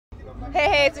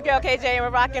Hey, it's your girl KJ, and we're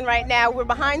rocking right now. We're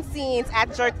behind scenes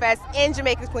at Jerk Fest in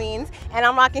Jamaica, Queens, and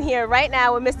I'm rocking here right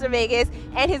now with Mr. Vegas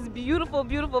and his beautiful,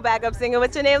 beautiful backup singer.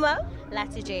 What's your name, love?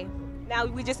 Latty J. Now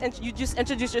you just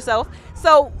introduced yourself.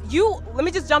 So let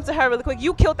me just jump to her really quick.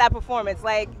 You killed that performance.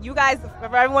 Like, you guys,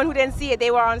 for everyone who didn't see it,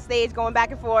 they were on stage going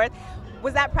back and forth.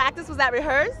 Was that practice? Was that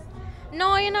rehearsed?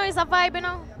 No, it's a vibe,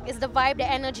 It's the vibe, the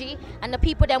energy, and the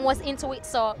people that was into it,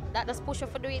 so that just push you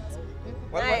for do it.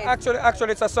 Well, Nice.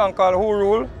 actually, it's a song called Who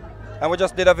Rule, and we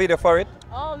just did a video for it.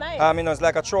 Oh, nice. It's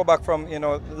like a throwback from,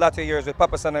 latter years with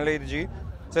Papa San and Lady G.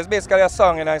 So it's basically a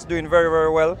song, it's doing very, very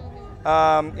well.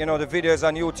 The video is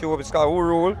on YouTube. It's called Who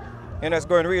Rule. It's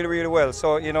going really, really well.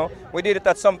 So, we did it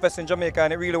at some fest in Jamaica,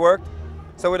 and it really worked.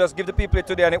 So we just give the people it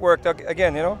today, and it worked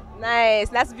again, Nice,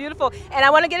 that's beautiful. And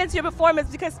I want to get into your performance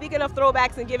because speaking of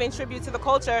throwbacks and giving tribute to the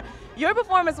culture, your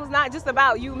performance was not just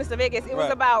about you, Mr. Vegas. It was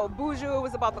Right. about Buju, it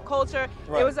was about the culture.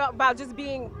 Right. It was about just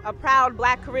being a proud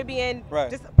Black Caribbean, Right.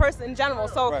 just person in general.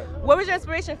 So Right. what was your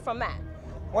inspiration from that?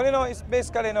 Well, it's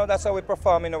basically, that's how we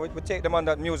perform. We take them on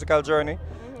that musical journey.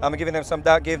 Giving them some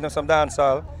gave them some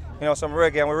dancehall, some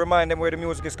reggae, and we remind them where the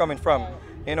music is coming from.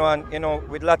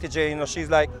 With Latty J,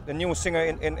 she's like the new singer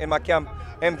in my camp,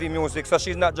 MV Music. So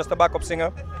she's not just a backup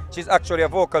singer, she's actually a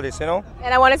vocalist, And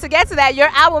I wanted to get to that. Your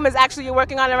album is actually, you're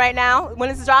working on it right now. When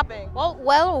is it dropping? Well,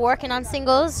 we're working on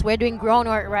singles. We're doing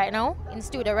groundwork right now in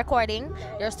studio recording.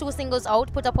 There's 2 singles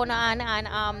out, put up on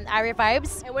Ari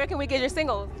Vibes. And where can we get your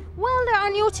singles? Well, they're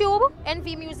on YouTube,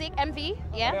 NV Music, MV,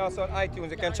 yeah. And also on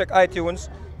iTunes, you can check iTunes.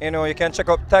 You can check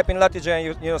out, type in Latty J,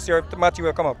 and you see your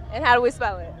material come up. And how do we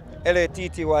spell it?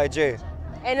 LATTYJ.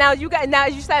 And now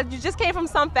you said you just came from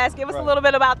Sunfest. Give us a little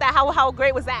bit about that. How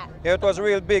great was that? Yeah, it was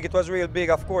real big. It was real big.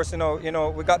 Of course, we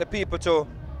got the people to,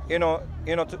 we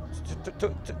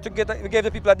gave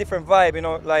the people a different vibe.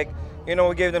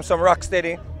 We gave them some rock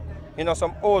steady,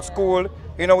 some old school.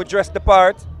 We dressed the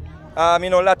part.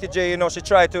 Latty J, she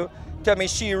tried to tell me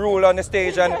she ruled on the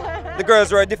stage, and the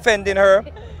girls were defending her,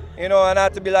 and I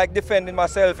had to be like defending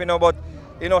myself, but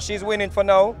she's winning for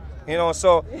now.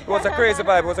 So it was a crazy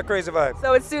vibe. It was a crazy vibe.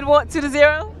 So it's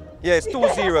 2-0? Yeah, it's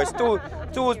 2-0. It's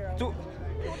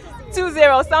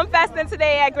 2-0. Sunfest and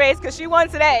today at Grace because she won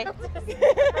today.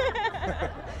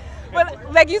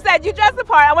 But like you said, you dressed the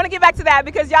part. I want to get back to that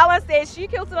because y'all on stage, she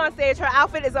killed it on stage. Her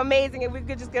outfit is amazing. If we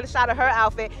could just get a shot of her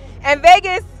outfit. And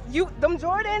Vegas, them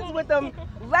Jordans with them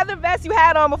leather vests you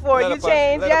had on before, Leather you pants,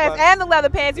 changed, leather yes, pants. and the leather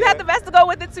pants. You had the vest to go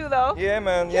with it too, though. Yeah,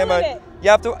 man. Yeah, Killing man. it. You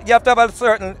have to have a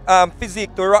certain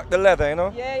physique to rock the leather,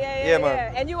 Yeah,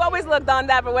 man. And you always look on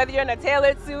that, but whether you're in a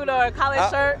tailored suit or a collared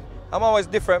shirt. I'm always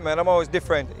different, man. I'm always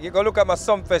different. You go look at my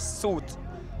Sunfest suit.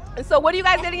 And so what are you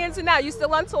guys getting into now? You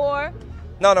still on tour?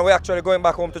 No, we're actually going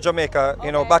back home to Jamaica,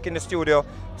 Okay. back in the studio.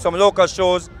 Some local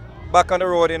shows, back on the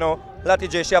road, Latty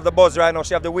J, she have the buzz right now.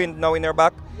 She have the wind now in her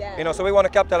back. Yeah. So we want to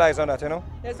capitalize on that, And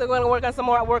so we're going to work on some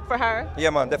more work for her.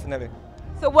 Yeah, man, definitely.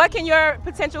 So what can your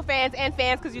potential fans,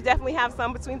 because you definitely have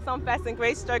some between Sunfest and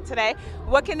Grace Jerk today,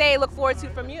 what can they look forward to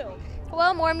from you?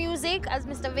 Well, more music, as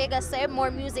Mr. Vega said,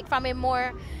 more music from him,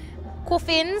 more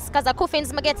coffins, because the coffins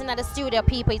I'm getting at the studio,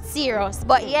 people, it's serious.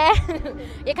 But yeah,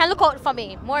 you can look out for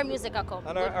me. More music will come.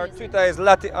 And our Twitter is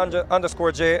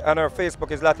Latty_J, and our Facebook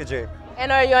is Latty J.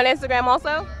 And are you on Instagram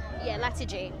also? Yeah, Latty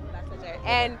J.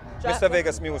 And Mr.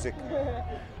 Vegas Music.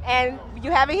 And you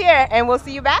have it here, and we'll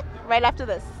see you back right after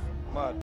this. Mad.